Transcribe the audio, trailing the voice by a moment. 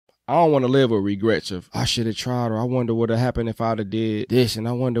I don't want to live with regrets of I should have tried, or I wonder what would have happened if I'd have did this, and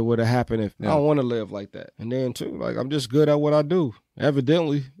I wonder what would have happened if I don't want to live like that. And then too, like I'm just good at what I do.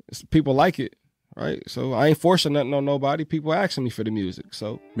 Evidently, people like it, right? So I ain't forcing nothing on nobody. People asking me for the music,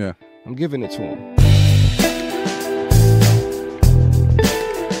 so yeah, I'm giving it to them.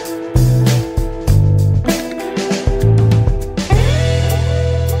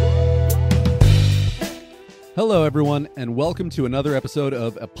 Hello, everyone, and welcome to another episode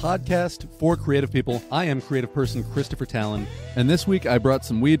of a podcast for creative people. I am creative person Christopher Tallon, and this week I brought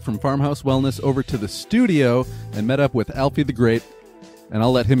some weed from Pharmhouse Wellness over to the studio and met up with Alfie DaGreat, and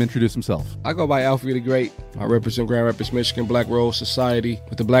I'll let him introduce himself. I go by Alfie DaGreat. I represent Grand Rapids, Michigan Black Rose Society.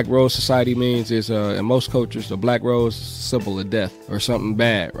 What the Black Rose Society means is, in most cultures, the black rose is a symbol of death or something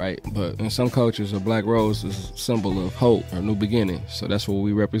bad, right? But in some cultures, a black rose is a symbol of hope or new beginning. So that's what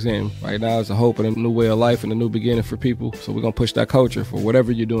we represent. Right now, it's a hope and a new way of life and a new beginning for people. So we're going to push that culture for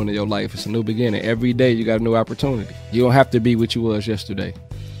whatever you're doing in your life. It's a new beginning. Every day, you got a new opportunity. You don't have to be what you was yesterday.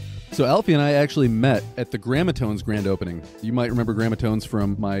 So Alfie and I actually met at the Grammatones grand opening. You might remember Grammatones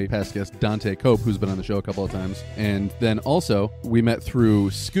from my past guest, Dante Cope, who's been on the show a couple of times. And then also, we met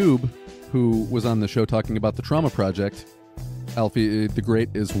through Scoob, who was on the show talking about the Trauma Project. Alfie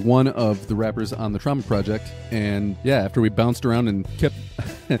DaGreat is one of the rappers on the Trauma Project. And yeah, after we bounced around and kept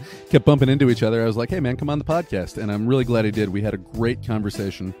bumping into each other, I was like, hey man, come on the podcast. And I'm really glad he did. We had a great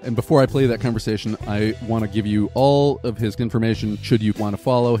conversation. And before I play that conversation, I want to give you all of his information should you want to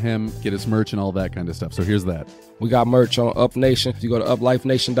follow him, get his merch and all that kind of stuff. So here's that. We got merch on Up Nation. If you go to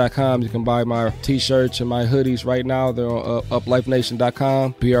uplifenation.com, you can buy my t-shirts and my hoodies right now. They're on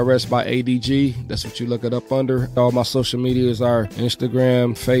uplifenation.com. BRS by ADG. That's what you look it up under. All my social medias are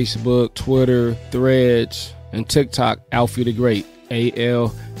Instagram, Facebook, Twitter, Threads, and TikTok. Alfie DaGreat.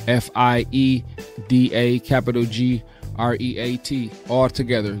 ALFIEDA capital GREAT. All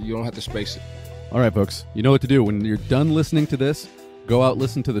together. You don't have to space it. All right, folks. You know what to do. When you're done listening to this, go out,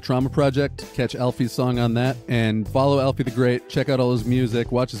 listen to the Trauma Project, catch Alfie's song on that, and follow Alfie DaGreat, check out all his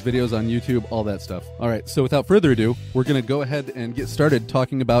music, watch his videos on YouTube, all that stuff. All right, so without further ado, we're going to go ahead and get started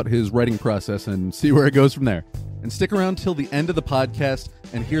talking about his writing process and see where it goes from there. And stick around till the end of the podcast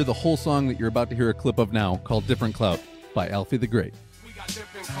and hear the whole song that you're about to hear a clip of now called Different Clout by Alfie DaGreat.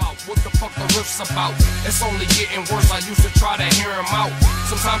 Different clout, what the fuck the riff's about? It's only getting worse, I used to try to hear him out.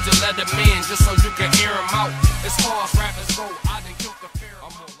 Sometimes you let them in just so you can hear him out. As far as rappers go, I done killed the fear.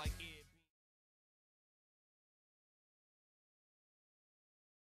 I'm more like it.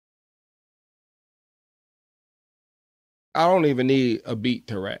 I don't even need a beat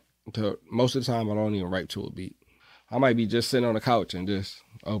to rap. Most of the time, I don't even write to a beat. I might be just sitting on the couch and just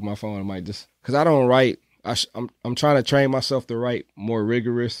open my phone and might just, because I don't write. I'm trying to train myself to write more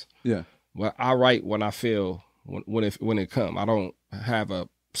rigorous. Yeah. Well, I write when I feel when it come. I don't have a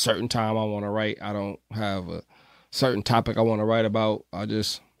certain time I want to write. I don't have a certain topic I want to write about. I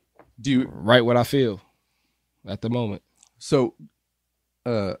just write what I feel at the moment. So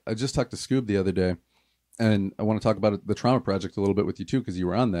I just talked to Scoob the other day, and I want to talk about the Trauma Project a little bit with you too, because you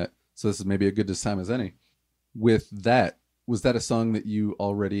were on that. So this is maybe a good time as any. With that, was that a song that you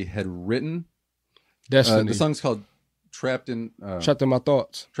already had written? Destiny. The song's called Trapped in My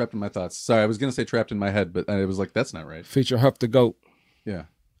Thoughts. Trapped in My Thoughts. Sorry, I was going to say Trapped in My Head, but it was like, that's not right. Feature Huff the Goat. Yeah.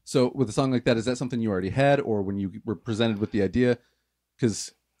 So with a song like that, is that something you already had, or when you were presented with the idea?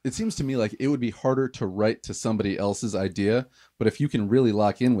 Because it seems to me like it would be harder to write to somebody else's idea, but if you can really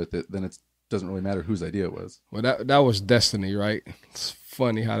lock in with it, then it doesn't really matter whose idea it was. Well, that was destiny, right? It's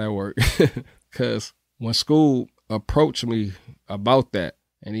funny how that worked. Because when Scoob approached me about that,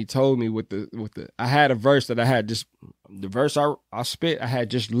 and he told me I had a verse that I had just, the verse I spit, I had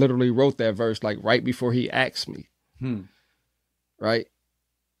just literally wrote that verse like right before he asked me. Right?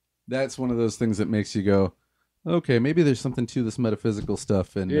 That's one of those things that makes you go, okay, maybe there's something to this metaphysical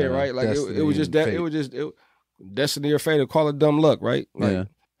stuff. And yeah, right. Like it was just that. It was just destiny or fate, or call it dumb luck, right? Like, yeah.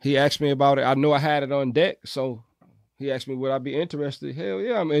 He asked me about it. I knew I had it on deck, so he asked me would I be interested. Hell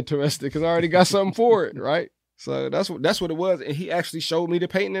yeah, I'm interested because I already got something for it, right? So that's what it was, and he actually showed me the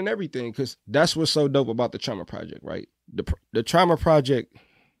painting and everything, because that's what's so dope about the Trauma Project, right? The Trauma Project,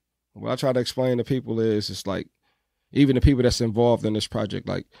 what I try to explain to people is, it's like, even the people that's involved in this project,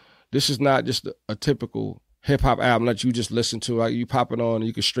 like, this is not just a typical hip hop album that you just listen to. Like, you pop it on and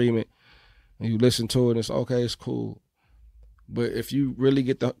you can stream it, and you listen to it, and it's okay, it's cool. But if you really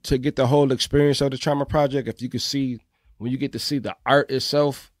get the whole experience of the Trauma Project, if you could see, when you get to see the art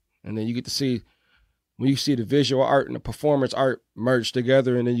itself, and then you get to see, when you see the visual art and the performance art merged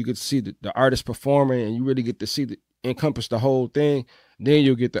together, and then you get to see the artist performing, and you really get to see encompass the whole thing, then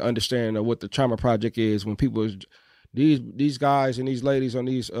you'll get the understanding of what the Trauma Project is. When people these guys and these ladies on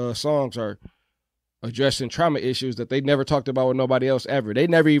these songs are addressing trauma issues that they never talked about with nobody else ever. They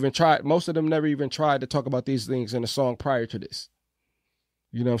never even tried. Most of them never even tried to talk about these things in a song prior to this.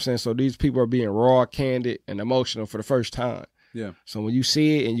 You know what I'm saying? So these people are being raw, candid, and emotional for the first time. Yeah. So when you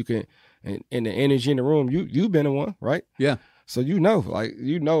see it and you can, and the energy in the room, you've been in one, right? Yeah. So like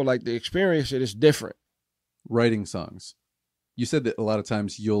the experience it is different. Writing songs. You said that a lot of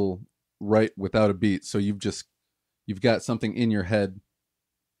times you'll write without a beat, so you've got something in your head.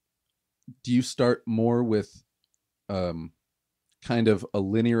 Do you start more with kind of a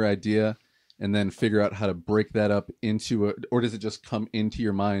linear idea and then figure out how to break that up into or does it just come into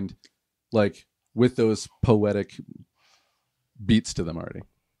your mind like with those poetic beats to them already?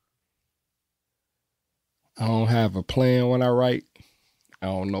 I don't have a plan when I write. I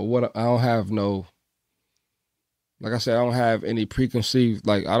don't have no, like I said, I don't have any preconceived,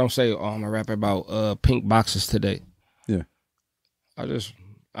 like I don't say, oh, I'm gonna rap about pink boxes today. Yeah. I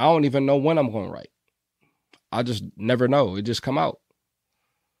don't even know when I'm gonna write. I just never know. It just come out.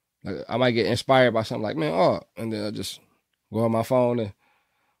 Like I might get inspired by something like, man, and then I just go on my phone and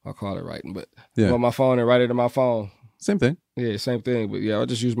I'll call it writing, but go on my phone and write it on my phone. Same thing. Yeah, same thing. But yeah, I'll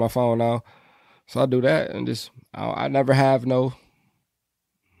just use my phone now. So I do that and just, I never have no,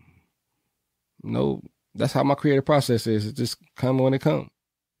 that's how my creative process is. It just come when it comes.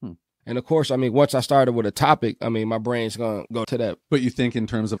 And of course, I mean, once I started with a topic, I mean, my brain's going to go to that. But you think in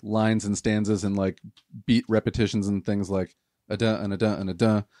terms of lines and stanzas and like beat repetitions and things like a da and a da and a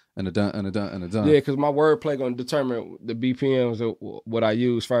da and a da and a da and a da. Yeah, because my wordplay going to determine the BPMs of what I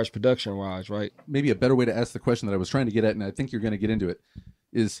use as far as production wise, right? Maybe a better way to ask the question that I was trying to get at, and I think you're going to get into it,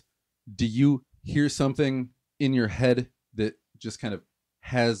 is do you hear something in your head that just kind of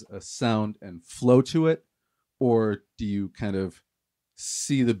has a sound and flow to it? Or do you kind of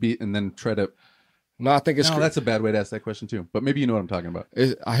see the beat and then try to... No, I think it's... No, that's a bad way to ask that question too. But maybe you know what I'm talking about.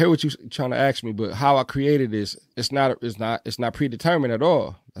 I hear what you're trying to ask me, but how I created is it's not predetermined at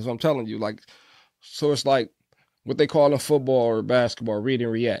all. That's what I'm telling you. Like, so it's like what they call in football or basketball, read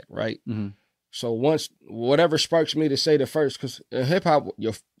and react, right? Mm-hmm. So once whatever sparks me to say the first, because in hip hop,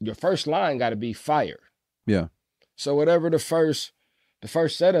 your first line got to be fire. Yeah. So whatever the first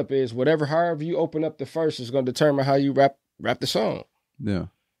setup is, however you open up the first is going to determine how you rap the song. Yeah.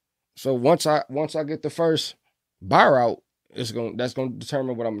 So once I get the first bar out, that's going to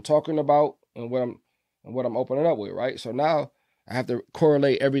determine what I'm talking about and what I'm opening up with, right? So now I have to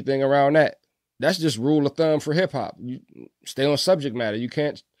correlate everything around that. That's just rule of thumb for hip hop. You stay on subject matter. You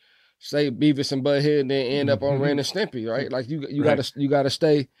can't say Beavis and Butthead and then end up on Ren and Stimpy, right? Like you gotta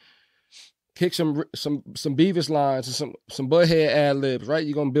stay, kick some Beavis lines and some Butthead ad libs, right?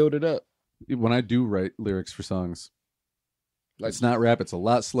 You're gonna build it up. When I do write lyrics for songs, like, it's not rap, it's a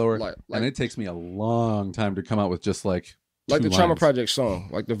lot slower, and it takes me a long time to come out with just like the lines. Trauma Project song,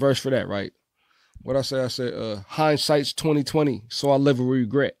 like the verse for that, right? What I said, hindsight's 2020, so I live with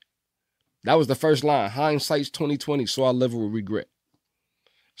regret. That was the first line. Hindsight's 2020, so I live with regret.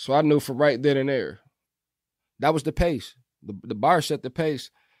 So I knew from right then and there, that was the pace. The bar set the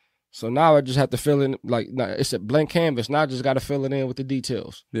pace. So now I just have to fill in, it's a blank canvas. Now I just got to fill it in with the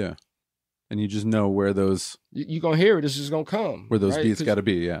details. Yeah. And you just know where those... You're going to hear it. It's just going to come. Where those beats got to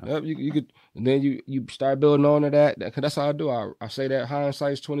be, yeah. Yep, you could, and then you start building on to that. Because that's how I do. I say that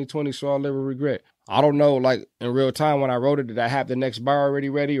hindsight's 2020, so I live with regret. I don't know, like, in real time when I wrote it, did I have the next bar already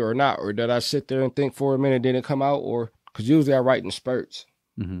ready or not? Or did I sit there and think for a minute, did it come out? Or... Because usually I write in spurts.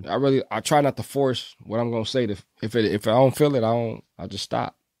 Mm-hmm. I try not to force what I'm gonna say. If I don't feel it, I just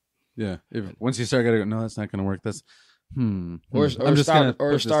stop. Yeah. Once you start, gotta go. No, that's not gonna work. That's Or it's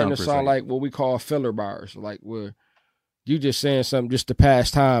starting to sound like what we call filler bars, like where you just saying something just to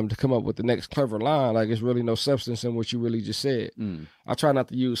pass time to come up with the next clever line. Like it's really no substance in what you really just said. I try not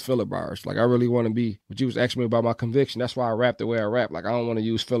to use filler bars. Like I really want to be. What you was asking me about my conviction. That's why I rap the way I rap. Like I don't want to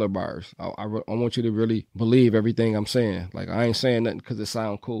use filler bars. I want you to really believe everything I'm saying. Like I ain't saying nothing because it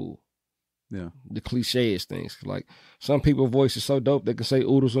sound cool. Yeah. The cliches things. Like some people's voice is so dope they can say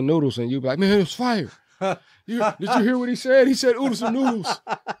oodles and noodles and you be like, man, it was fire. Did you hear what he said? He said oodles and noodles.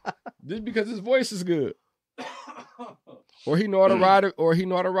 Just because his voice is good. Or he know how to ride it, or he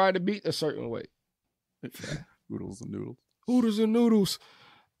know how to ride the beat a certain way. Oodles and noodles. Oodles and noodles.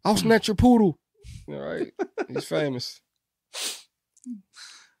 I'll snatch your poodle. All right. He's famous.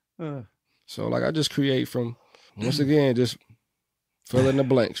 So like I just create from, once again, just fill in the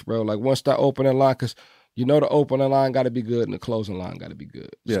blanks, bro. Like once that opening line, because you know the opening line got to be good and the closing line got to be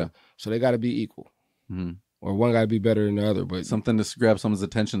good. Yeah. So they got to be equal. Mm-hmm. Or one got to be better than the other. But something to grab someone's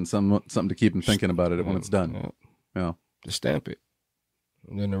attention, something to keep them thinking about it when it's done. Yeah. Just stamp it.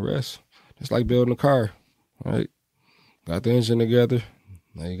 And then the rest, it's like building a car, right? got the engine together.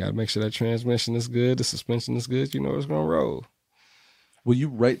 Now you got to make sure that transmission is good, the suspension is good. You know it's gonna roll. Will you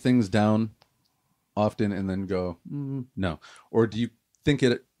write things down often and then go, no, or do you think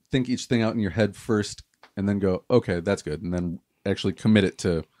each thing out in your head first and then go, okay, that's good, and then actually commit it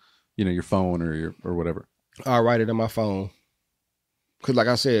to, your phone or whatever? I write it in my phone. Cause like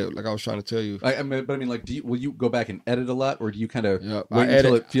I said, like I was trying to tell you, I mean, like, will you go back and edit a lot, or do you kind of wait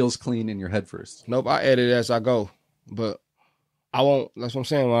until it feels clean in your head first? Nope, I edit as I go, but I won't. That's what I'm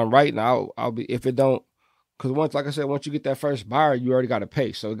saying. When I'm writing, I'll be, if it don't, cause once, like I said, once you get that first bar, you already got a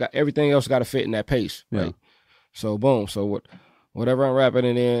pace. So everything else got to fit in that pace, right? Yeah. So boom. So whatever I'm rapping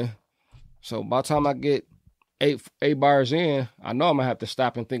it in. So by the time I get eight bars in, I know I'm gonna have to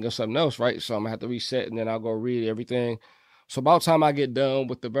stop and think of something else, right? So I'm gonna have to reset, and then I'll go read everything. So by the time I get done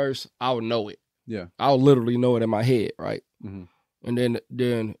with the verse, I'll know it. Yeah. I'll literally know it in my head, right? Mm-hmm. And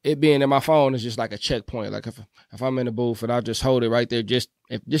then it being in my phone is just like a checkpoint. Like if I'm in the booth and I'll just hold it right there, just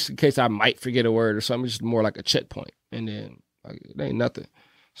in case I might forget a word or something, it's just more like a checkpoint. And then it ain't nothing.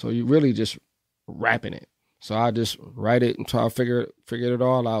 So you really just rapping it. So I just write it until I figure it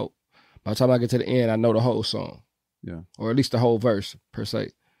all out. By the time I get to the end, I know the whole song. Yeah. Or at least the whole verse per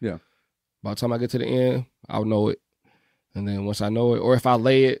se. Yeah. By the time I get to the end, I'll know it. And then once I know it, or if I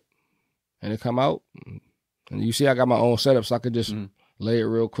lay it and it come out, and you see I got my own setup, so I could just lay it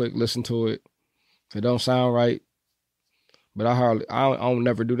real quick, listen to it. If it don't sound right, but I don't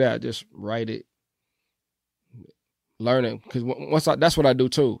never do that. I just write it, learn it. Because that's what I do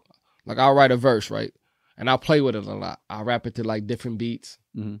too. Like I'll write a verse, right? And I'll play with it a lot. I'll rap it to like different beats.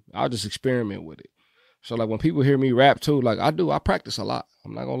 Mm-hmm. I'll just experiment with it. So like when people hear me rap too, like I practice a lot.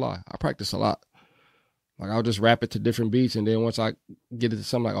 I'm not gonna lie. I practice a lot. Like I'll just rap it to different beats, and then once I get it to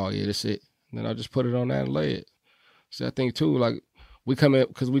something, like, oh yeah, that's it. And then I'll just put it on that and lay it. So I think too, like we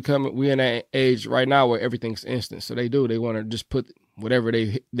in that age right now where everything's instant. So they want to just put whatever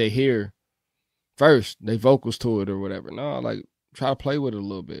they hear first, they vocals to it or whatever. No, like try to play with it a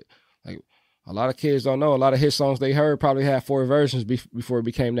little bit. Like a lot of kids don't know. A lot of hit songs they heard probably had 4 versions before it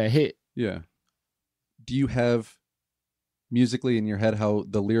became that hit. Yeah. Do you have musically in your head how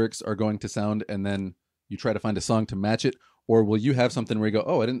the lyrics are going to sound, and then you try to find a song to match it? Or will you have something where you go,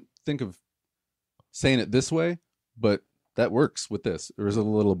 oh, I didn't think of saying it this way, but that works with this? Or is it a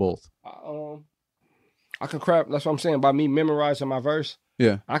little of both? I can crap. That's what I'm saying. By me memorizing my verse,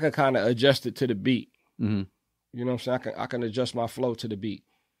 yeah, I can kind of adjust it to the beat. Mm-hmm. You know what I'm saying? I can adjust my flow to the beat.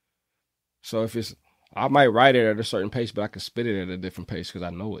 So I might write it at a certain pace, but I can spit it at a different pace because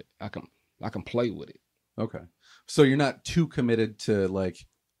I know it. I can play with it. Okay. So you're not too committed to like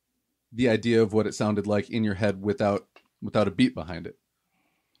the idea of what it sounded like in your head without a beat behind it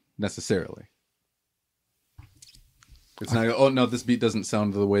necessarily. It's not, oh no, this beat doesn't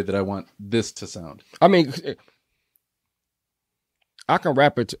sound the way that I want this to sound. I mean, I can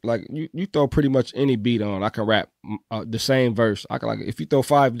rap it like you throw pretty much any beat on. I can rap the same verse. I can, like, if you throw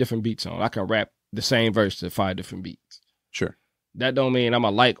 5 different beats on, I can rap the same verse to 5 different beats. Sure. That don't mean I'm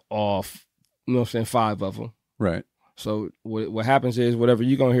off, you know what I'm saying, 5 of them. Right. So what happens is whatever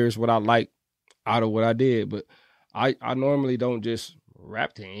you're going to hear is what I like out of what I did. But I normally don't just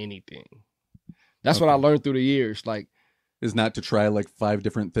rap to anything. That's what I learned through the years. Like, is not to try like 5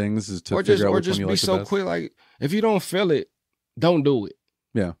 different things, is to figure out which one you like the best. Or just be so quick. Like, if you don't feel it, don't do it.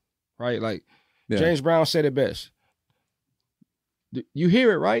 Yeah. Right? Like, James Brown said it best. You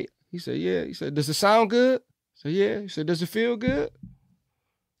hear it, right? He said, yeah. He said, does it sound good? I said, yeah. He said, does it feel good?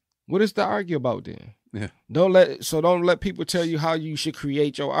 What is to argue about then? Yeah. Don't let people tell you how you should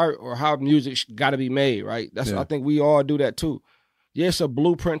create your art or how music got to be made, right? I think we all do that too. Yeah, it's a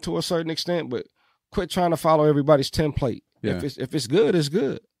blueprint to a certain extent, but quit trying to follow everybody's template. Yeah. If it's good, it's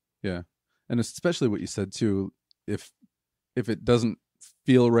good. Yeah. And especially what you said too, if it doesn't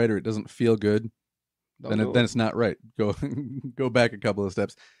feel right or it doesn't feel good, then it's not right. Go back a couple of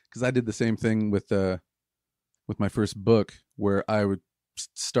steps. Because I did the same thing with my first book, where I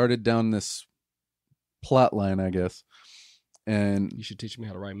started down this plot line, I guess. And you should teach me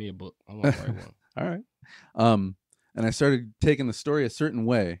how to write me a book. I want to write one. All right. And I started taking the story a certain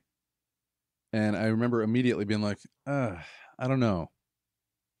way. And I remember immediately being like, I don't know.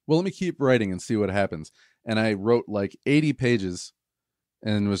 Well, let me keep writing and see what happens. And I wrote like 80 pages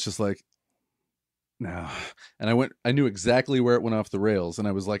and was just like, no. And I knew exactly where it went off the rails. And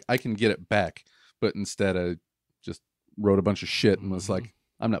I was like, I can get it back. But instead I just wrote a bunch of shit and was like,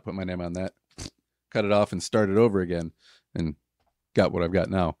 I'm not putting my name on that. Cut it off and started over again and got what I've got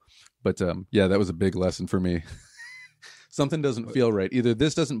now. But yeah, that was a big lesson for me. Something doesn't feel right. Either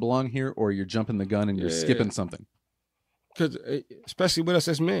this doesn't belong here or you're jumping the gun and you're skipping something. Because especially with us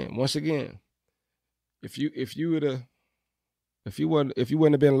as men, once again, if you were to If you wouldn't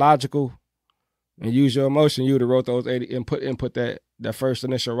have been logical and used your emotion, you would have wrote those 80 and put that first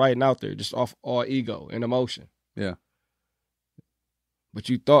initial writing out there just off all ego and emotion. Yeah. But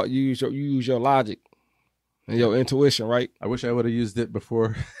you thought you use your logic and your intuition, right? I wish I would have used it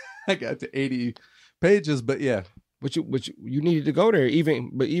before I got to 80 pages, but yeah. But you needed to go there.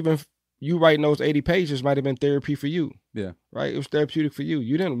 Even you writing those 80 pages might have been therapy for you. Yeah. Right? It was therapeutic for you.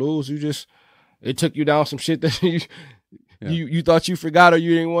 You didn't lose. It took you down some shit that you thought you forgot or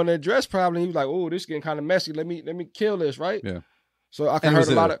you didn't want to address probably. You was like, oh, this is getting kind of messy. Let me kill this, right? Yeah. So I can hurt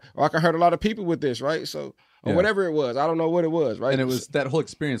a lot of people with this, right? So or whatever it was. I don't know what it was, right? And it was that whole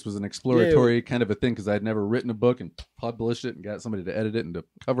experience was an exploratory kind of a thing because I'd never written a book and published it and got somebody to edit it and to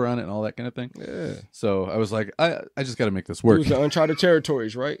cover on it and all that kind of thing. Yeah. So I was like, I just got to make this work. It was the uncharted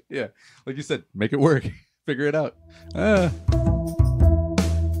territories, right? Yeah. Like you said, make it work. Figure it out.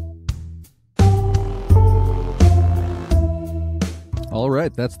 All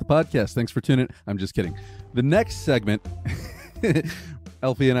right, that's the podcast. Thanks for tuning in. I'm just kidding. The next segment,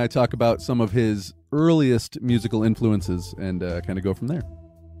 Alfie and I talk about some of his earliest musical influences and kind of go from there.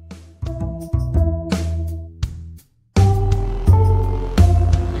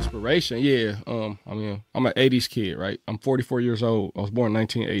 Inspiration, yeah. I'm an 80s kid, right? I'm 44 years old. I was born in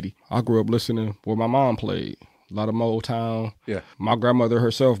 1980. I grew up listening where my mom played. A lot of Motown. Yeah. My grandmother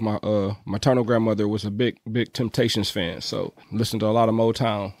herself, my maternal grandmother, was a big Temptations fan. So listened to a lot of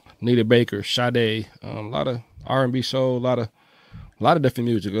Motown, Nita Baker, Sade, a lot of R&B soul, a lot of different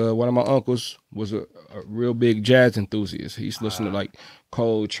music. One of my uncles was a real big jazz enthusiast. He used to listen to like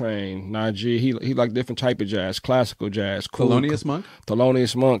Coltrane, Najee. He liked different type of jazz, classical jazz. Thelonious Monk.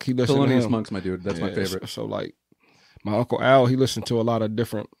 Thelonious Monk. He listened to him. Thelonious Monk's my dude. That's my favorite. So like my Uncle Al, he listened to a lot of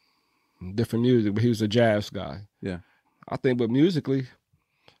different music, but he was a jazz guy. Yeah. I think, but musically,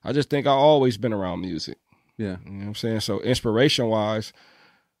 I just think I've always been around music. Yeah. You know what I'm saying? So inspiration-wise.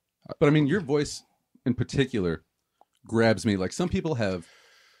 But I mean, your voice in particular grabs me. Like some people have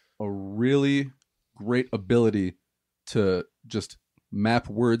a really great ability to just map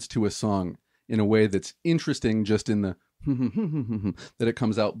words to a song in a way that's interesting just in the that it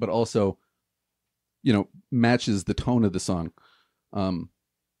comes out, but also, matches the tone of the song.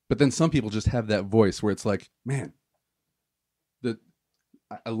 But then some people just have that voice where it's like, man,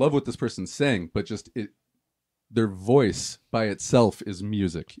 I love what this person's saying, but just their voice by itself is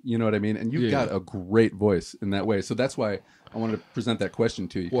music. You know what I mean? And you've got a great voice in that way. So that's why I wanted to present that question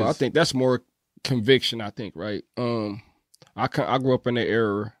to you. Well, I think that's more conviction, I think, right? I grew up in an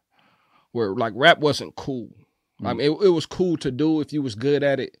era where like rap wasn't cool. I mean, it was cool to do if you was good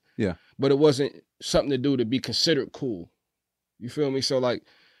at it. Yeah. But it wasn't something to do to be considered cool. You feel me? So like,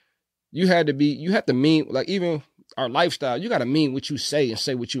 you had to mean, like even our lifestyle, you got to mean what you say and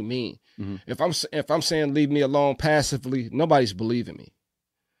say what you mean. Mm-hmm. If I'm saying leave me alone passively, nobody's believing me.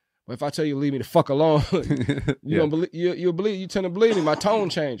 But if I tell you leave me the fuck alone, you tend to believe me. My tone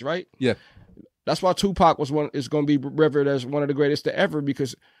changed, right? Yeah. That's why Tupac is going to be revered as one of the greatest to ever,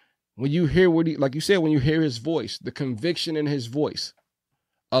 because when you hear like you said, when you hear his voice, the conviction in his voice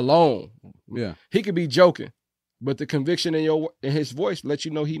alone, he could be joking. But the conviction in his voice lets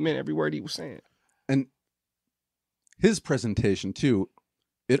you know he meant every word he was saying. And his presentation too,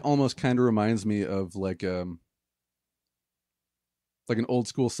 it almost kind of reminds me of like an old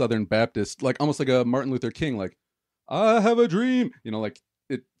school Southern Baptist, like almost like a Martin Luther King, like I have a dream. Like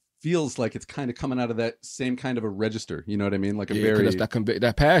it feels like it's kind of coming out of that same kind of a register. You know what I mean? Like a very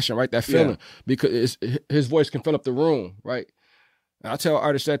that passion, right? That feeling, because his voice can fill up the room, right? And I tell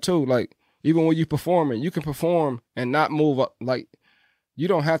artists that too, like. Even when you performing, you can perform and not move up. Like, you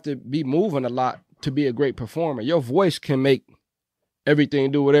don't have to be moving a lot to be a great performer. Your voice can make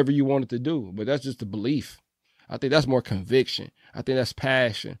everything do whatever you want it to do. But that's just the belief. I think that's more conviction. I think that's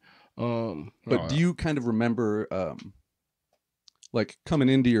passion. But do you kind of remember, like, coming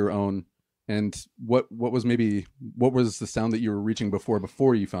into your own and what was the sound that you were reaching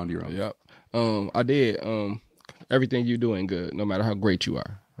before you found your own? Yep. I did. Everything you doing good, no matter how great you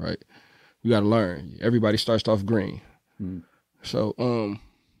are, right? You got to learn. Everybody starts off green. So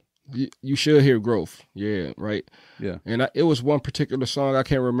you should hear growth. Yeah, right? Yeah. And it was one particular song. I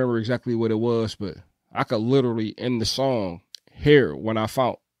can't remember exactly what it was, but I could literally, in the song, hear when I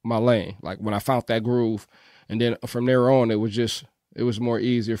found my lane. Like when I found that groove. And then from there on, it was more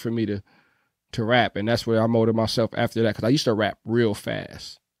easier for me to rap. And that's where I molded myself after that. Because I used to rap real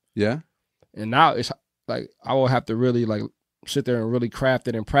fast. Yeah? And now it's like I will have to really like sit there and really craft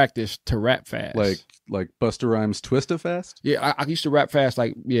it and practice to rap fast. Like Busta Rhymes Twista fast? Yeah, I used to rap fast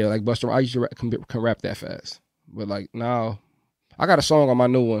like Busta Rhymes. I used to can rap that fast. But like now, I got a song on my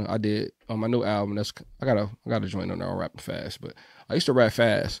new one I did on my new album. I got a joint on there. I'm rapping fast, but I used to rap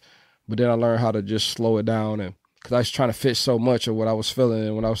fast, but then I learned how to just slow it down, and because I was trying to fit so much of what I was feeling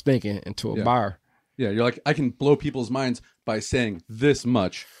and what I was thinking into a bar. Yeah, you're like, I can blow people's minds by saying this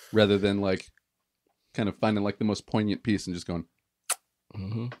much rather than like kind of finding like the most poignant piece and just going.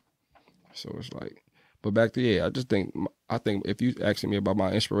 Mm-hmm. So it's like, but back to I think if you asking me about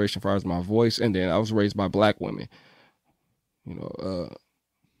my inspiration as far as my voice, and then I was raised by black women, you know,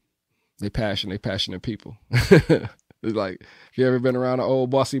 they passionate people. It's like, if you ever been around an old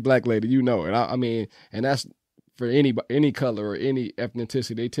bossy black lady, you know it. I mean, and that's for any color or any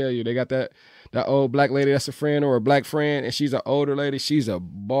ethnicity. They tell you they got that old black lady that's a friend or a black friend, and she's an older lady. She's a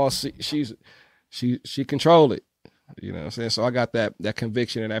boss. She control it. You know what I'm saying? So I got that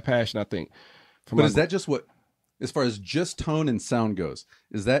conviction and that passion, I think. But is that just what, as far as just tone and sound goes,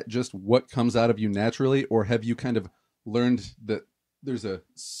 is that just what comes out of you naturally, or have you kind of learned that there's a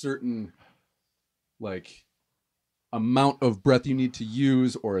certain like amount of breath you need to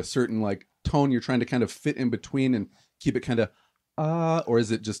use, or a certain like tone you're trying to kind of fit in between and keep it kind of or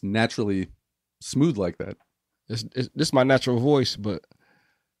is it just naturally smooth like that? This is my natural voice, but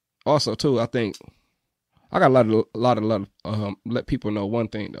also too, I think I got a lot of let people know one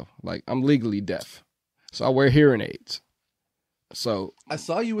thing though. Like, I'm legally deaf, so I wear hearing aids. So I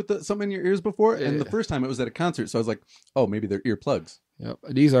saw you with something in your ears before, and the first time it was at a concert, so I was like, oh, maybe they're earplugs. Yep,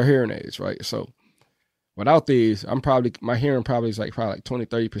 these are hearing aids, right? So without these, my hearing probably is like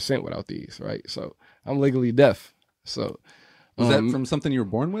 20-30% without these, right? So I'm legally deaf. So was that from something you were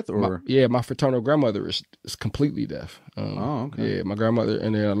born with, or my fraternal grandmother is completely deaf. Okay. Yeah, my grandmother,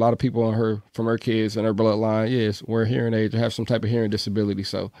 and then a lot of people from her kids and her bloodline, wear hearing aids or have some type of hearing disability.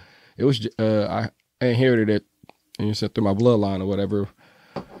 So it was I inherited it, and you said through my bloodline or whatever.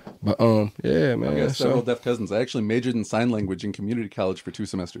 But yeah, man. I got several deaf cousins. I actually majored in sign language in community college for 2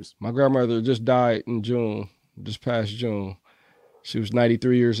 semesters. My grandmother just died in June, just past June. She was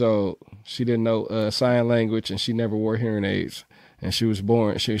 93 years old. She didn't know sign language, and she never wore hearing aids. And she was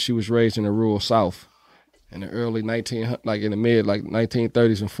born. She was raised in the rural South, in the early 1930s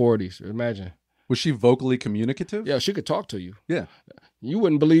and 40s. Imagine. Was she vocally communicative? Yeah, she could talk to you. Yeah. You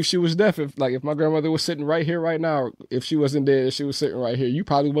wouldn't believe she was deaf if my grandmother was sitting right here right now. If she wasn't dead, she was sitting right here. You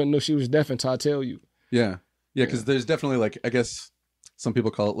probably wouldn't know she was deaf until I tell you. Yeah. Yeah, because there's definitely, like, I guess some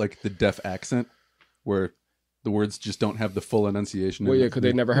people call it like the deaf accent, where the words just don't have the full enunciation. Well, yeah, because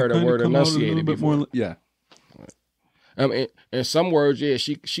they never heard a word enunciated before. Yeah. And some words,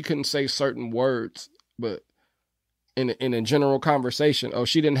 she couldn't say certain words, but in a general conversation,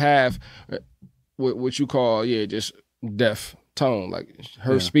 she didn't have what you call just deaf tone. Like,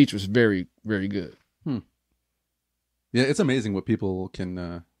 her speech was very, very good. Yeah, it's amazing what people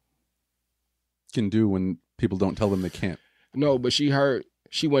can do when people don't tell them they can't. No, but she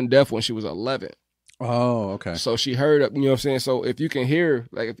went deaf when she was 11. Oh, okay. So she heard it, you know what I'm saying? So if you can hear,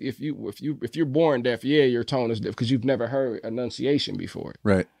 like, if you're born deaf, your tone is deaf because you've never heard enunciation before.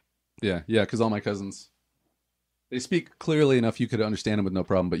 Right. Yeah, because all my cousins, they speak clearly enough you could understand them with no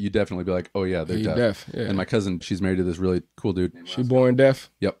problem, but you definitely be like, oh yeah, they're deaf. Yeah. And my cousin, she's married to this really cool dude. She born deaf?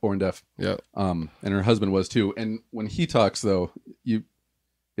 Yep, born deaf. Yep. And her husband was too. And when he talks though, you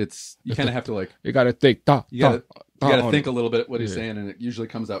kind of have to, like, you got to think. You got to think a little bit what he's saying, and it usually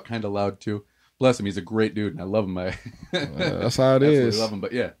comes out kind of loud too. Bless him, he's a great dude, and I love him. That's how it is. Love him,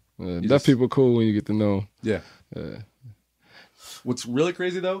 but yeah, deaf people cool when you get to know them. Yeah. What's really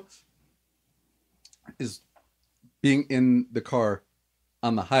crazy though is being in the car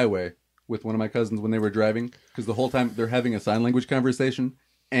on the highway with one of my cousins when they were driving, because the whole time they're having a sign language conversation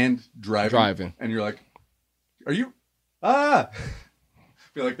and driving, and you're like, "Are you?" I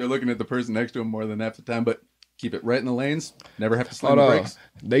feel like they're looking at the person next to them more than half the time, but keep it right in the lanes. Never have to slam the brakes.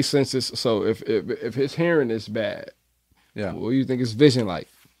 They sense this. So if his hearing is bad, what do you think his vision like?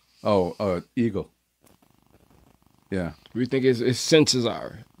 Oh, eagle. Yeah. What do you think his senses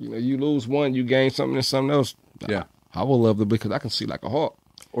are? You lose one, you gain something and something else. Yeah. I would love to, because I can see like a hawk.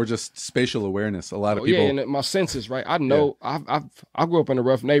 Or just spatial awareness. A lot of people. Yeah, and my senses, right? I know. Yeah. I grew up in a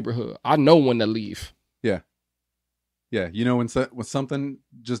rough neighborhood. I know when to leave. Yeah. Yeah. When something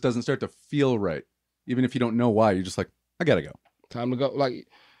just doesn't start to feel right. Even if you don't know why, you're just like, I gotta go. Time to go. Like,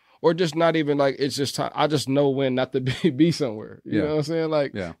 or just not even like, it's just time. I just know when not to be somewhere. You know what I'm saying?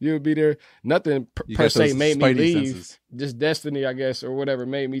 Like, you'll be there. Nothing per se made me leave. Senses. Just destiny, I guess, or whatever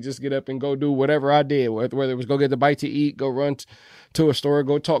made me just get up and go do whatever I did. Whether it was go get the bite to eat, go run to a store,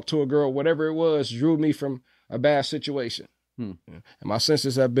 go talk to a girl, whatever it was, drew me from a bad situation. And my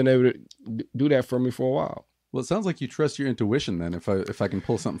senses have been able to do that for me for a while. Well, it sounds like you trust your intuition then, if I can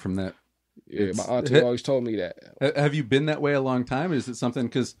pull something from that. Yeah, my auntie always told me that. Have you been that way a long time? Is it something,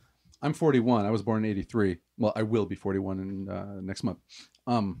 because I'm 41. I was born in 83. Well, I will be 41 in next month.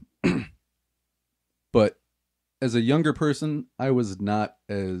 But as a younger person, I was not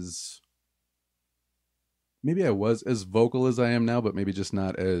as, maybe I was as vocal as I am now, but maybe just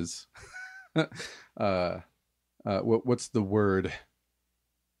not as, what's the word?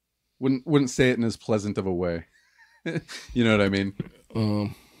 Wouldn't say it in as pleasant of a way. You know what I mean?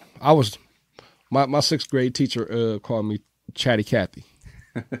 I was, my 6th grade teacher called me Chatty Cathy.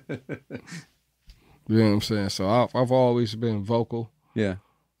 You know what I'm saying? So I've always been vocal. Yeah.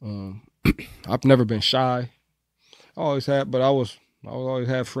 I've never been shy. I always had, but I always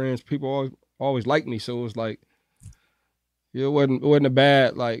had friends. People always liked me. So it was like, it wasn't a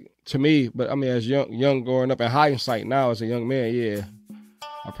bad, like, to me. But I mean, as young growing up in hindsight now as a young man, yeah,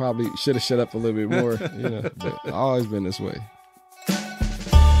 I probably should have shut up a little bit more. You know, but I've always been this way.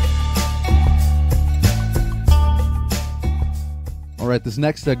 All right, this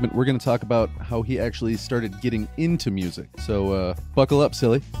next segment, we're going to talk about how he actually started getting into music. So buckle up,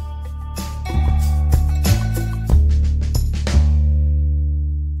 silly.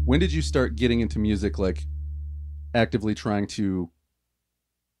 When did you start getting into music, like actively trying to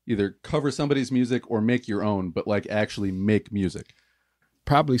either cover somebody's music or make your own, but like actually make music?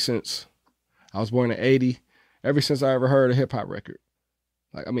 Probably since I was born in 80, ever since I ever heard a hip hop record.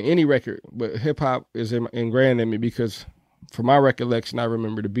 Like, I mean, any record, but hip hop is ingrained in me because from my recollection, I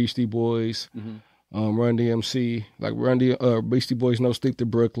remember the Beastie Boys, Run DMC, like Beastie Boys, No Sleep to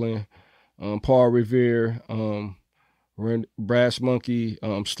Brooklyn, Paul Revere, Brass Monkey,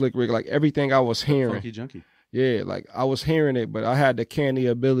 Slick Rick, like everything I was hearing. Funky Junkie. Yeah, like I was hearing it, but I had the canny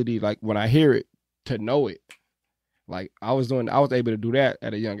ability, like when I hear it, to know it. Like I was able to do that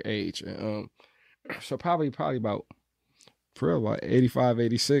at a young age. And, so probably about, for real, about 85,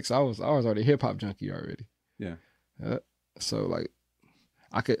 86, I was already a hip hop junkie already. Yeah. So like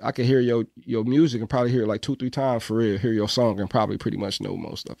I could hear your music and probably hear it like 2-3 times for real, hear your song and probably pretty much know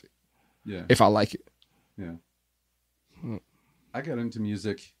most of it. Yeah. If I like it. Yeah. I got into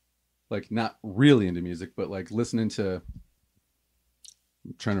music, like not really into music, but like listening to,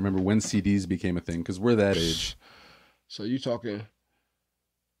 I'm trying to remember when CDs became a thing, because we're that age. So you talking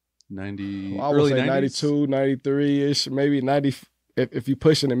 90, I would early say 90s? 92, 93-ish, maybe 90, if you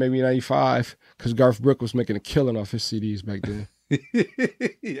pushing it, maybe 95, because Garth Brooks was making a killing off his CDs back then.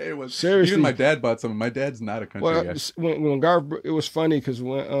 Yeah, it was. Seriously. Even my dad bought some. My dad's not a country guy. When Garth Brooks, it was funny because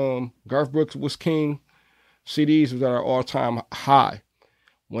when Garth Brooks was king, CDs was at our all-time high.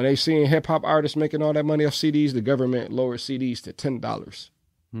 When they seen hip-hop artists making all that money off CDs, the government lowered CDs to $10.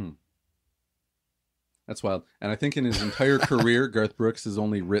 That's wild. And I think in his entire career, Garth Brooks has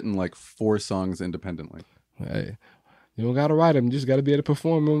only written like 4 songs independently. Hey, you don't got to write them. You just got to be able to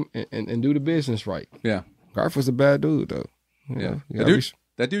perform them and do the business right. Yeah. Garth was a bad dude, though. Yeah.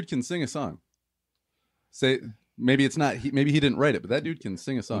 That dude can sing a song. Say, maybe it's not, maybe he didn't write it, but that dude can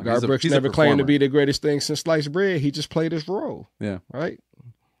sing a song. Garth Brooks never claimed to be the greatest thing since sliced bread. He just played his role. Yeah. Right?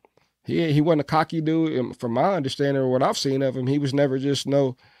 He wasn't a cocky dude. And from my understanding or what I've seen of him, he was never just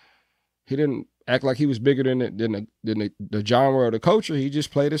he didn't act like he was bigger than the genre or the culture. He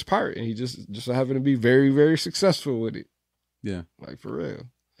just played his part, and he just happened to be very, very successful with it. Yeah. Like, for real.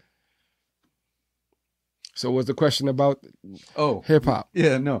 So was the question about hip hop?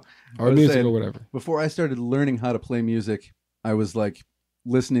 Yeah, no. Or music or whatever. Before I started learning how to play music, I was like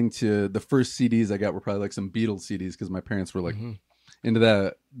listening to the first CDs I got were probably like some Beatles CDs because my parents were like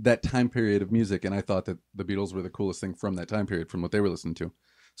into that time period of music, and I thought that the Beatles were the coolest thing from that time period, from what they were listening to.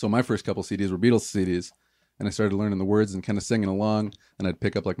 So my first couple CDs were Beatles CDs, and I started learning the words and kind of singing along, and I'd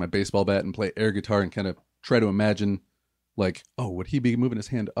pick up like my baseball bat and play air guitar and kind of try to imagine like, oh, would he be moving his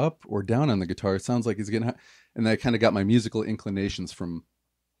hand up or down on the guitar? It sounds like he's getting high. And I kind of got my musical inclinations from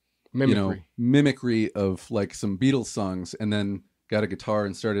mimicry of like some Beatles songs, and then got a guitar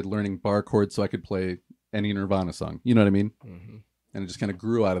and started learning bar chords so I could play any Nirvana song. You know what I mean? Mm-hmm. And it just kind of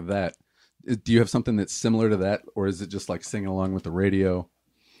grew out of that. Do you have something that's similar to that, or is it just like singing along with the radio?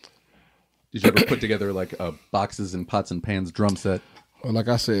 Did you ever put together like a boxes and pots and pans drum set? Well, like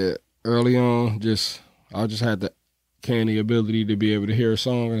I said early on, I just had the canny ability to be able to hear a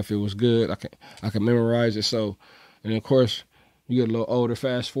song, and if it was good, I can memorize it. So, and of course, you get a little older.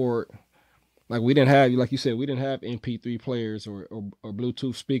 Fast forward, like we didn't have, like you said, we didn't have MP3 players or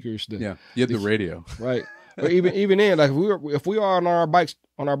Bluetooth speakers. You had the radio, right? But even then, like if we are on our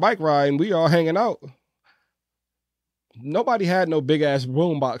bike ride and we all hanging out, nobody had no big ass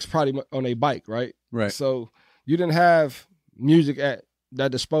boombox probably on a bike, right? Right. So you didn't have music at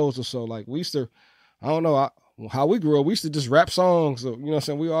that disposal. So like we used to, I don't know, how we grew up, we used to just rap songs. So, you know what I'm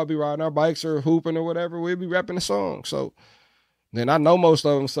saying? We all be riding our bikes or hooping or whatever. We'd be rapping the song. So then I know most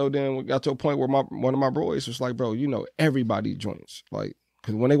of them. So then we got to a point where one of my boys was like, bro, you know, everybody joints. Like,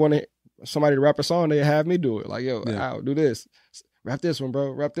 because when they want somebody to rap a song, they have me do it. Like, yo, Al, do this. Rap this one,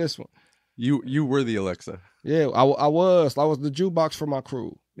 bro. Rap this one. You were the Alexa. Yeah, I was the jukebox for my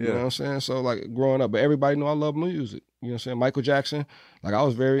crew. You know what I'm saying? So like growing up, but everybody knew I love music. You know what I'm saying? Michael Jackson. Like I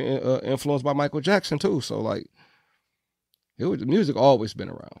was very influenced by Michael Jackson too. So like, the music always been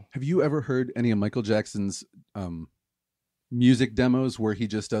around. Have you ever heard any of Michael Jackson's music demos where he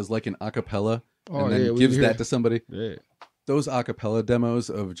just does like an acapella and then gives that to somebody? Yeah. Those acapella demos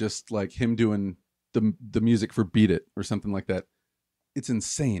of just like him doing the music for Beat It or something like that. It's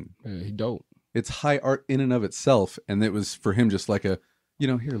insane. Yeah, he dope. It's high art in and of itself. And it was for him just like a, you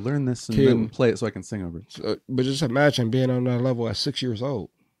know, here, learn this and then play it so I can sing over it. So, but just imagine being on that level at 6 years old.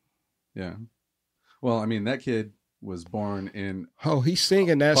 Yeah. Well, I mean, that kid was born in he's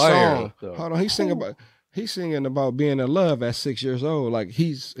singing that fire, song. Hold on, he's singing about being in love at 6 years old. Like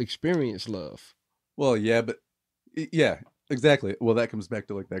he's experienced love. Well, yeah, but yeah, exactly. Well, that comes back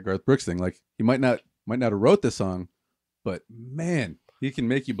to like that Garth Brooks thing. Like he might not have wrote this song, but man, he can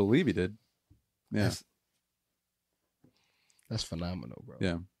make you believe he did. Yeah. That's phenomenal, bro.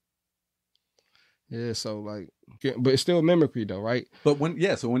 Yeah. Yeah, so like, but it's still mimicry though, right? But when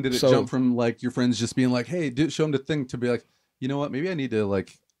did it jump from like your friends just being like, hey, show them the thing to be like, you know what, maybe I need to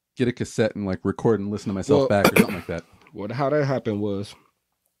like get a cassette and like record and listen to myself back or something like that? Well, how that happened was,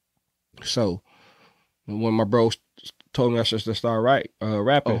 so when my bro told me I should start rapping. Oh,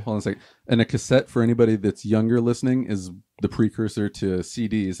 hold on a second. And a cassette, for anybody that's younger listening, is the precursor to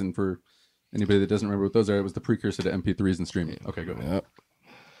CDs, and for anybody that doesn't remember what those are, it was the precursor to MP3s and streaming. Yeah. Okay, go ahead. Yep.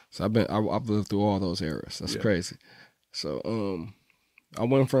 So I've lived through all those eras. That's crazy. So I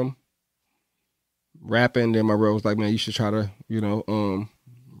went from rapping, then my bro was like, man, you should try to, you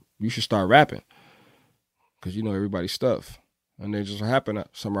should start rapping. Cause you know everybody's stuff. And then just happened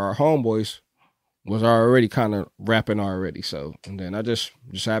some of our homeboys was already kind of rapping already. So and then I just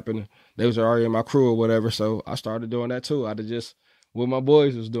happened, they was already in my crew or whatever. So I started doing that too. I did just what my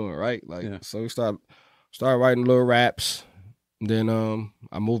boys was doing, right? Like so we started writing little raps. Then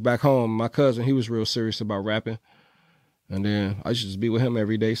I moved back home. My cousin, he was real serious about rapping. And then I used to just be with him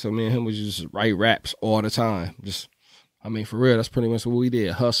every day. So me and him would just write raps all the time. Just, I mean, for real, that's pretty much what we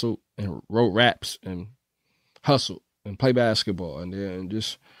did. Hustled and wrote raps and hustled and play basketball. And then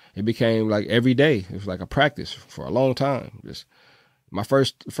just, it became like every day. It was like a practice for a long time. Just my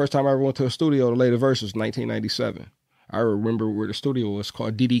first time I ever went to a studio to lay the verse was 1997. I remember where the studio was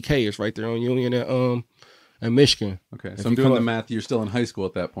called DDK. It's right there on Union in Michigan. Okay, so I'm doing the math. You're still in high school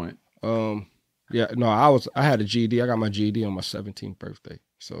at that point. Yeah, no, I had a GED. I got my GED on my 17th birthday.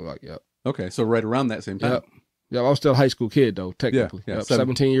 So like, yep. Okay, so right around that same time. Yep, I was still a high school kid though, technically. Yeah, yep,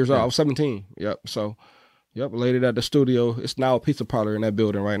 17 years old. I was 17. Yep. So, yep, laid it at the studio. It's now a pizza parlor in that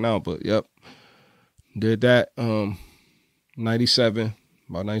building right now, but yep. Did that 97,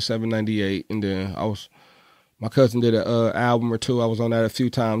 about 97, 98, and then my cousin did an album or two. I was on that a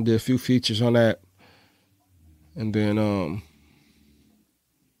few times, did a few features on that. And then,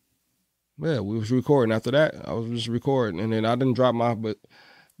 we was recording. After that, I was just recording. And then I didn't drop but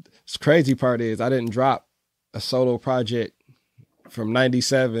the crazy part is I didn't drop a solo project from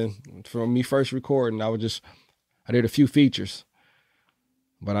 97, from me first recording. I did a few features,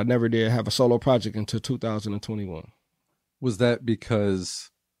 but I never did have a solo project until 2021. Was that because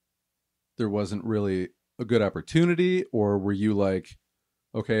there wasn't really a good opportunity, or were you like,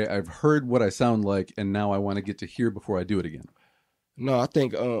 okay, I've heard what I sound like, and now I want to get to hear before I do it again? No, I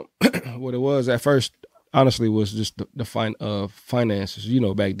think what it was at first, honestly, was just the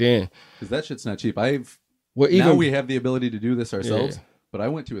finances, back then. Because that shit's not cheap. Now we have the ability to do this ourselves, but I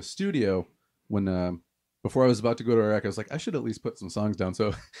went to a studio when, before I was about to go to Iraq, I was like, I should at least put some songs down.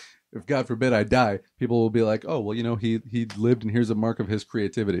 So if God forbid I die, people will be like, oh, well, he lived and here's a mark of his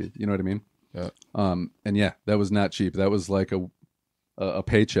creativity. You know what I mean? Yeah. And yeah, that was not cheap. That was like a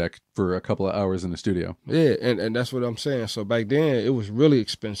paycheck for a couple of hours in the studio. Yeah, and that's what I'm saying. So back then, it was really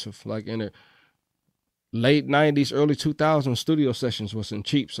expensive. Like in the late 90s, early 2000s, studio sessions wasn't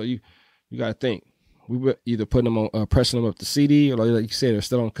cheap. So you got to think. We were either putting them on, pressing them up to CD, or like you said, they're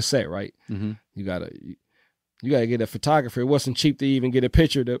still on cassette, right? Mm-hmm. You gotta get a photographer. It wasn't cheap to even get a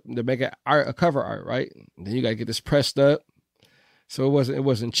picture to make a cover art, right? And then you gotta get this pressed up. So it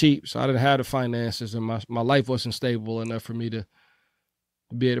wasn't cheap. So I didn't have the finances, and my life wasn't stable enough for me to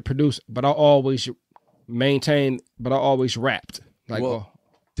be able to produce. But I always maintained. But I always rapped. Like,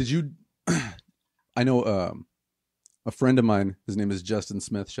 did you? I know a friend of mine. His name is Justin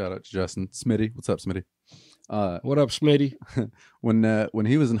Smith. Shout out to Justin. Smitty, what's up, Smitty? What up, Smitty? When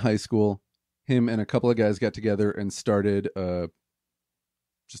he was in high school, him and a couple of guys got together and started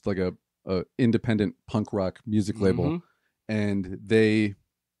just like a independent punk rock music label, and they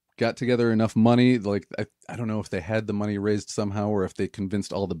got together enough money. Like I don't know if they had the money raised somehow or if they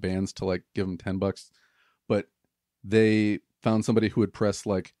convinced all the bands to like give them $10, but they found somebody who would press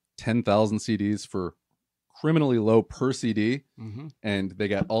like 10,000 CDs for criminally low per CD, and they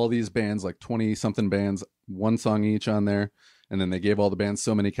got all these bands, like 20 something bands, one song each on there, and then they gave all the bands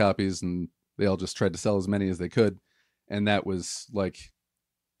so many copies, and they all just tried to sell as many as they could, and that was like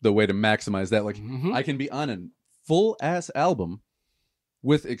the way to maximize that. Like I can be on a full ass album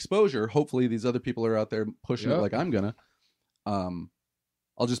with exposure. Hopefully these other people are out there pushing it like I'm gonna.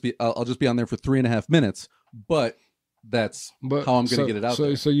 I'll just be on there for 3.5 minutes, but that's how I'm gonna get it out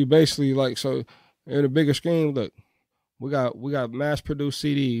there. So you basically like, so in the bigger scheme, look, we got mass produced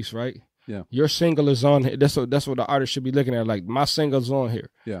CDs, right? Yeah. Your single is on here. That's what the artist should be looking at. Like, my single's on here.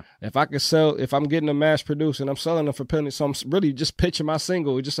 Yeah. If I could sell, if I'm getting a mass produced and I'm selling them for pennies, so I'm really just pitching my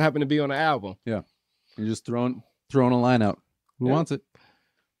single. It just happened to be on the album. Yeah. You're just throwing a line out. Who wants it?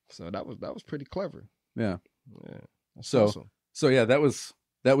 So that was pretty clever. Yeah. Yeah. So yeah, that was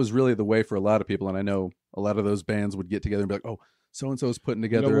really the way for a lot of people. And I know a lot of those bands would get together and be like, oh, so-and-so's putting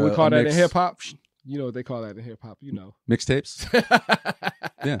together what we call that in hip hop? You know what they call that in hip hop, you know. Mixtapes?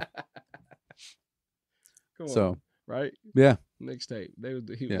 Yeah. Come on, right? Yeah. Mixtape. They was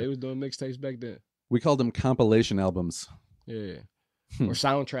doing mixtapes back then. We called them compilation albums. Yeah. Or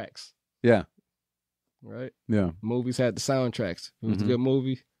soundtracks. Yeah. Right? Yeah. Movies had the soundtracks. It was a good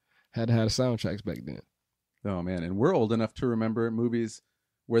movie. Had to have the soundtracks back then. Oh, man. And we're old enough to remember movies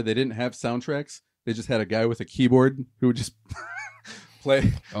where they didn't have soundtracks. They just had a guy with a keyboard who would just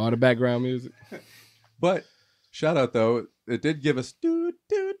play all the background music. But shout out, though, it did give us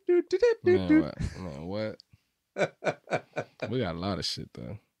Man, what? We got a lot of shit,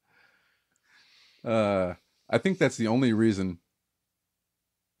 though. I think that's the only reason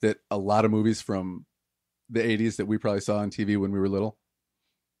that a lot of movies from the 80s that we probably saw on TV when we were little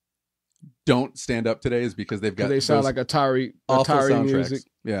don't stand up today, is because they sound like Atari music.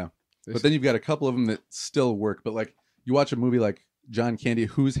 Yeah. But then you've got a couple of them that still work. But like, you watch a movie like John Candy,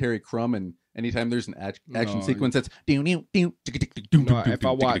 Who's Harry Crumb, and anytime there's an action sequence that's if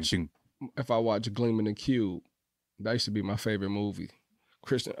I watch Gleaming the Cube, that used to be my favorite movie.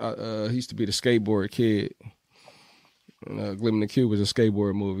 Christian, he used to be the skateboard kid. Gleaming the Cube was a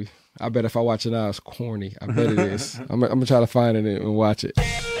skateboard movie. I bet if I watch it now, it's corny. I bet it is. I'm gonna try to find it and watch it.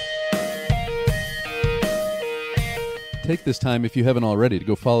 Take this time, if you haven't already, to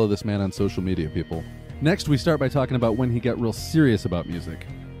go follow this man on social media, people. Next, we start by talking about when he got real serious about music.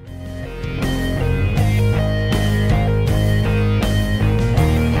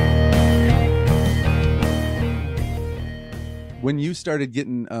 When you started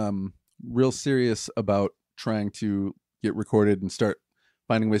getting real serious about trying to get recorded and start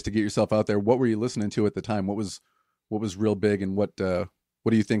finding ways to get yourself out there, what were you listening to at the time? What was real big, and what do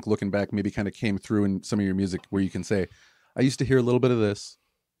you think, looking back, maybe kind of came through in some of your music where you can say, I used to hear a little bit of this?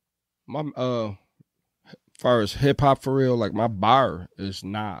 My as far as hip hop for real, like my bar is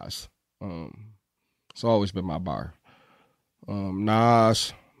Nas. It's always been my bar.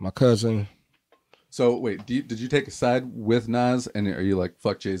 Nas, my cousin. So wait, did you take a side with Nas, and are you like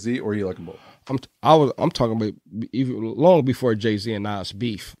fuck Jay-Z, or are you like them both? I'm talking about even long before Jay-Z and Nas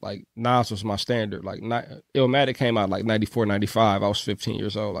beef. Like, Nas was my standard. Like, Illmatic came out like 94, 95. I was 15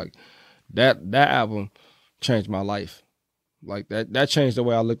 years old. Like, that album changed my life. Like, that changed the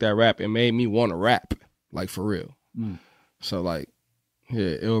way I looked at rap and made me want to rap, like, for real. So, like,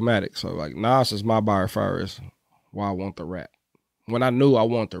 yeah, Illmatic. So, like, Nas is my bar as far as why I want to rap. When I knew I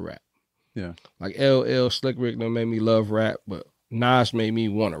want to rap. Yeah. Like, LL, Slick Rick made me love rap, but Nas made me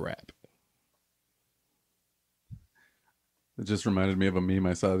want to rap. It just reminded me of a meme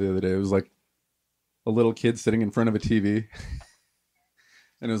I saw the other day. It was like a little kid sitting in front of a TV.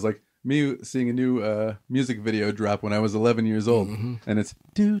 And it was like me seeing a new music video drop when I was 11 years old. And it's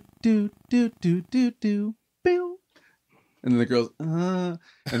do, do, do, do, do, do, boo. And then the girl's, and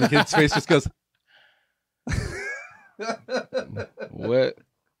the kid's face just goes, what?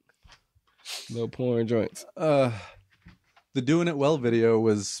 No porn joints. The Doing It Well video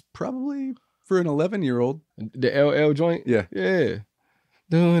was probably for an 11-year-old. The LL joint? Yeah. Yeah.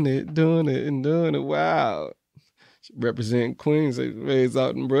 Doing it, and doing it. Wow. Representing Queens, raised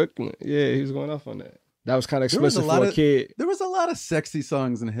out in Brooklyn. Yeah, he was going off on that. That was kind of explicit for a kid. There was a lot of sexy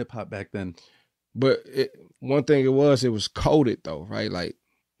songs in hip hop back then. But one thing it was coded though, right? Like,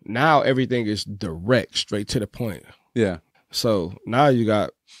 now everything is direct, straight to the point. Yeah. So now you got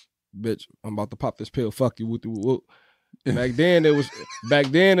bitch, I'm about to pop this pill. Fuck you. Whoop, whoop, whoop. Back then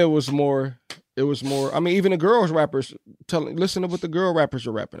it was more. I mean, even the girls rappers listen to what the girl rappers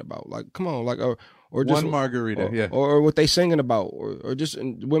are rapping about. Like, come on, like, or just one margarita, or what they singing about, or just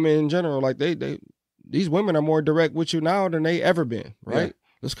women in general. Like these women are more direct with you now than they ever been. Right? Yeah.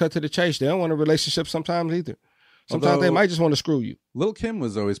 Let's cut to the chase. They don't want a relationship sometimes either. Sometimes they might just want to screw you. Lil' Kim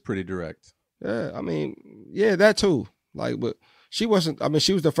was always pretty direct. Yeah, I mean, yeah, that too. Like, but she wasn't. I mean,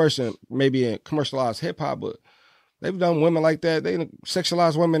 she was the first in commercialized hip hop, but they've done women like that. They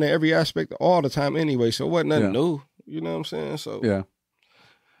sexualize women in every aspect all the time anyway. So it wasn't nothing new. You know what I'm saying? So yeah.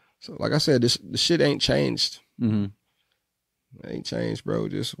 So like I said, the shit ain't changed. Mm-hmm. It ain't changed, bro.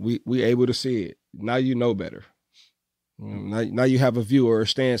 Just we able to see it. Now you know better. Now you have a view or a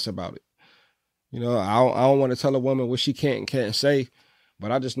stance about it. You know, I don't want to tell a woman what she can and can't say,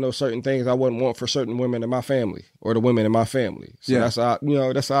 but I just know certain things I wouldn't want for certain women in my family or the women in my family. So that's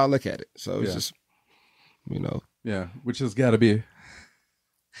how I look at it. So it's just, you know. Yeah, which has got to be.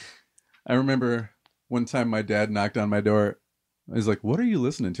 I remember one time my dad knocked on my door. I was like, "What are you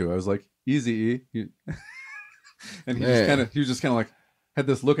listening to?" I was like, "Eazy-E," and he was just kind of like had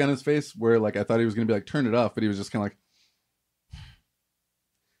this look on his face where like I thought he was gonna be like, "Turn it off," but he was just kind of like,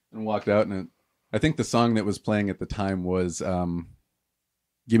 and walked out. And I think the song that was playing at the time was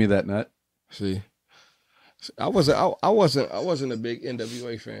 "Give Me That Nut." See, I wasn't a big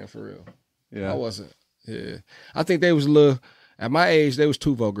NWA fan for real. Yeah, I wasn't. Yeah, I think they was a little. At my age, they was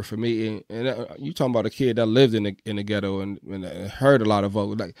too vulgar for me. And you talking about a kid that lived in the ghetto and heard a lot of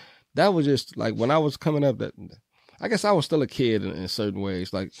vulgar. Like that was just like when I was coming up. That I guess I was still a kid in certain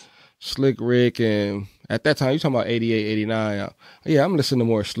ways. Like Slick Rick, and at that time you talking about 88, 89. Yeah, I'm listening to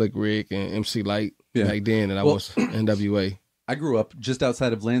more Slick Rick and MC Light back then than I was NWA. I grew up just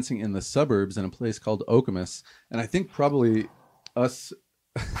outside of Lansing in the suburbs in a place called Okemos, and I think probably us.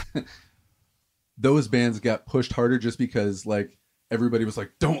 Those bands got pushed harder just because, like, everybody was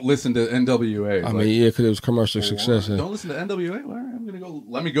like, "Don't listen to NWA." I mean, yeah, because it was commercial success. Don't listen to NWA. Well, I'm gonna go.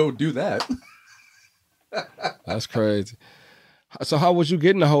 Let me go do that. That's crazy. So, how was you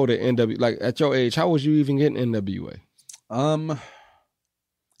getting a hold of NWA? Like at your age, how was you even getting NWA?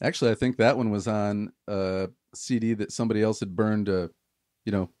 Actually, I think that one was on a CD that somebody else had burned a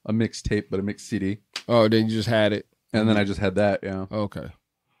mixtape, but a mixed CD. Oh, then you just had it, and then I just had that. Yeah. Okay.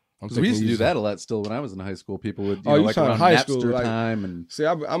 We used to do that a lot still when I was in high school. People would, you like around high Napster school, like, time. And see,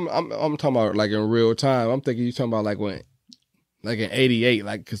 I'm talking about like in real time. I'm thinking you talking about like when, like in 88,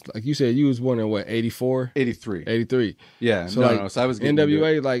 like because like you said you was born in what 84, 83, 83. Yeah, so I was getting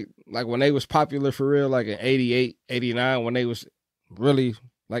NWA like when they was popular for real, like in 88, 89, when they was really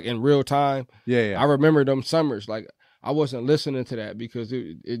like in real time. Yeah. I remember them summers. Like I wasn't listening to that because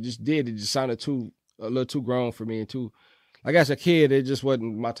it just sounded a little too grown for me and too. Like as a kid, it just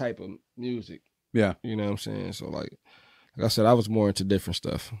wasn't my type of music. Yeah. You know what I'm saying? So like I said, I was more into different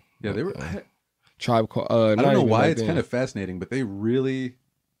stuff. Yeah, they were Tribe Called. I don't know why it's kind of fascinating, but they really.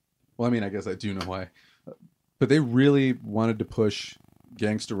 Well, I mean, I guess I do know why, but they really wanted to push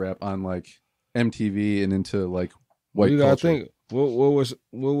gangster rap on like MTV and into like white culture. You gotta think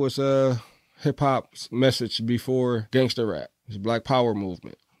what was hip hop's message before gangster rap? It's Black Power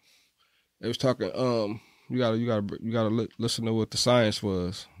movement. They was talking. You gotta listen to what the science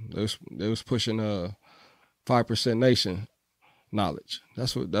was. They was pushing 5% nation knowledge.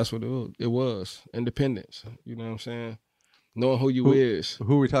 That's what it was. Independence. You know what I'm saying? Knowing who you is.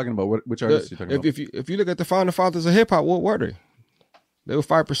 Who are we talking about? Which artists are you talking about? If you look at the founding fathers of hip hop, what were they? They were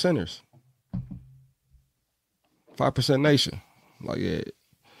 5%ers. 5% nation. Like yeah,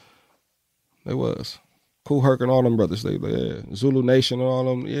 they was. Kool Herc and all them brothers, Zulu Nation and all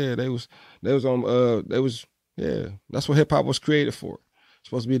them, they was that's what hip hop was created for. It's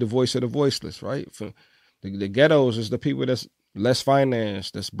supposed to be the voice of the voiceless, right? For the ghettos is the people that's less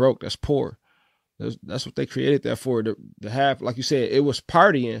financed, that's broke, that's poor. That's what they created that for. To have, like you said, it was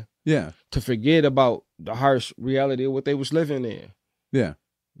partying. Yeah. To forget about the harsh reality of what they was living in. Yeah.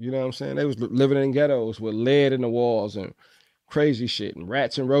 You know what I'm saying? They was living in ghettos with lead in the walls and crazy shit and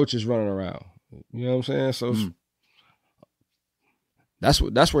rats and roaches running around. You know what I'm saying? So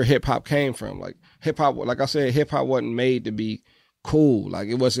that's where hip hop came from. Like hip hop, like I said, hip hop wasn't made to be cool. Like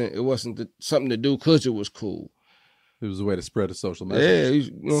it wasn't something to do because it was cool. It was a way to spread a social message. Yeah,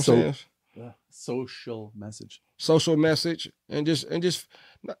 you know what I'm saying? Social message. Social message, and just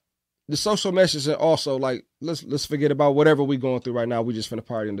the social message, and also like let's forget about whatever we going through right now. We just finna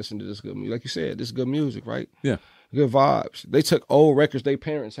party and listen to this good music. Like you said, this is good music, right? Yeah. Good vibes. They took old records their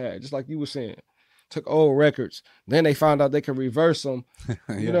parents had, just like you were saying. Took old records. Then they found out they could reverse them.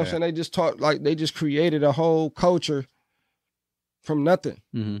 You know what I'm saying? They just created a whole culture from nothing.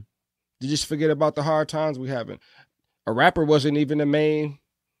 Mm-hmm. to just forget about the hard times we having. A rapper wasn't even the main